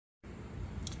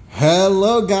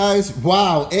Hello guys,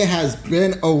 wow, it has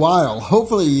been a while.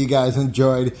 Hopefully you guys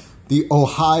enjoyed the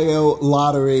Ohio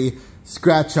Lottery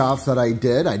scratch-offs that I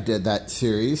did. I did that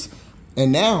series.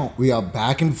 And now we are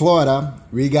back in Florida.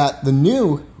 We got the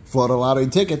new Florida Lottery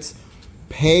tickets.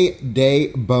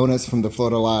 Payday bonus from the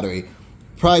Florida Lottery.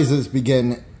 Prizes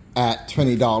begin at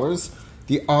 $20.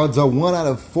 The odds are 1 out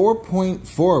of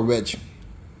 4.4, which,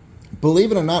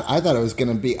 believe it or not, I thought it was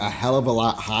going to be a hell of a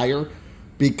lot higher,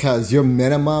 because your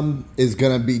minimum is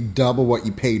going to be double what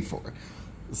you paid for.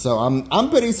 So I'm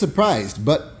pretty surprised,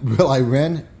 but will I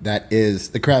win? That is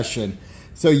the question.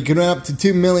 So you can win up to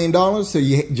 $2 million, so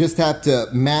you just have to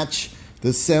match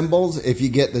the symbols. If you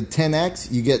get the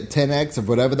 10x, you get 10x of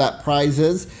whatever that prize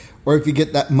is. Or if you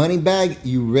get that money bag,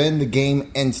 you win the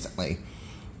game instantly.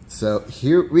 So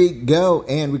here we go,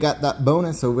 and we got that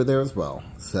bonus over there as well.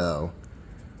 So,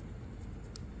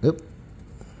 oop.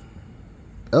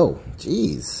 Oh,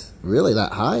 geez. Really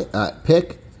that high?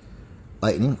 Pick.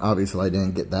 Lightning. Obviously, I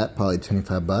didn't get that. Probably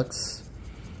 25 bucks.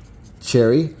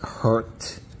 Cherry.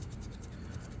 Heart.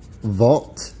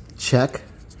 Vault. Check.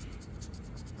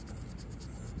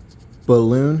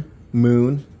 Balloon.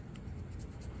 Moon.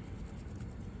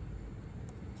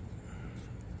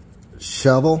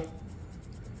 Shovel.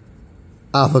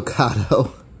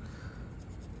 Avocado.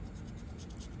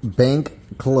 Bank.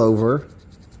 Clover.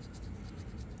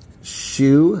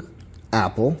 Shoe,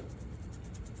 apple.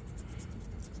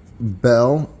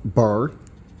 Bell, bar.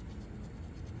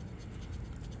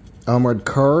 Armored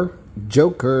car,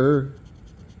 joker.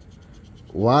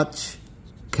 Watch,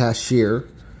 cashier.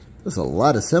 There's a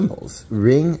lot of symbols.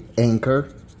 Ring,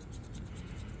 anchor.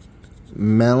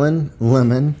 Melon,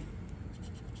 lemon.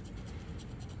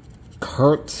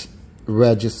 Cart,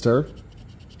 register.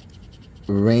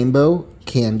 Rainbow,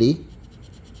 candy.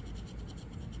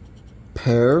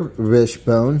 Pear,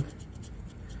 wishbone,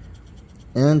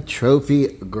 and trophy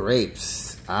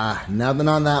grapes. Nothing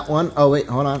on that one. Oh wait,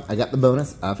 hold on. I got the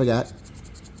bonus. I forgot.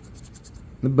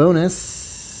 The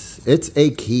bonus, it's a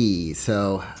key.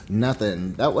 So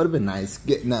nothing. That would have been nice,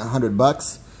 getting that 100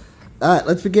 bucks. All right,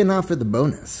 let's begin off with the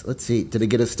bonus. Let's see. Did I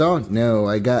get a star? No,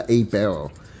 I got a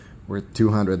barrel worth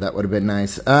 200. That would have been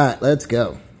nice. All right, let's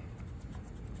go.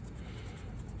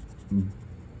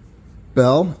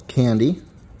 Bell, candy.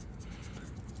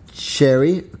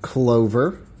 Cherry,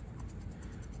 clover.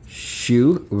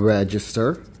 Shoe,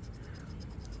 register.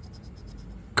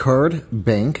 Card,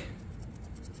 bank.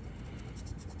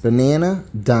 Banana,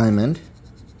 diamond.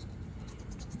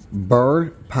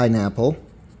 Bar, pineapple.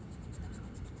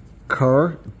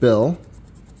 Car, bill.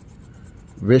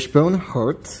 Wishbone,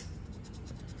 heart.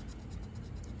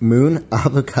 Moon,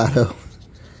 avocado.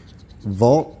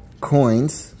 Vault,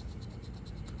 coins.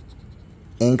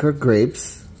 Anchor,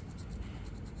 grapes.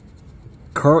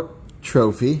 Cart,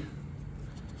 trophy.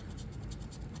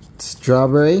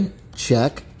 Strawberry,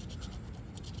 check.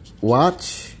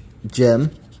 Watch,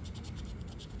 gem.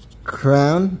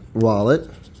 Crown, wallet.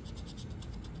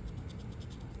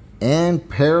 And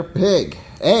pear, pig.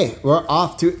 Hey, we're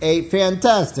off to a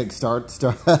fantastic start.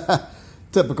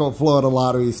 Typical Florida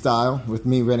Lottery style, with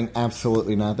me winning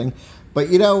absolutely nothing. But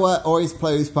you know what? Always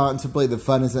play responsibly. The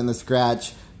fun is in the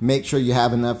scratch. Make sure you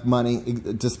have enough money,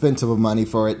 dispensable money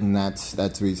for it, and that's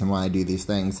the reason why I do these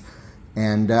things.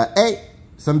 And, hey,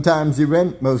 sometimes you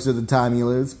win, most of the time you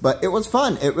lose, but it was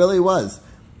fun. It really was.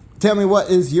 Tell me, what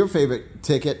is your favorite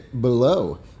ticket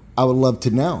below? I would love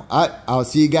to know. I'll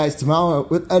see you guys tomorrow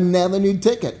with another new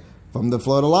ticket from the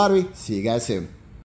Florida Lottery. See you guys soon.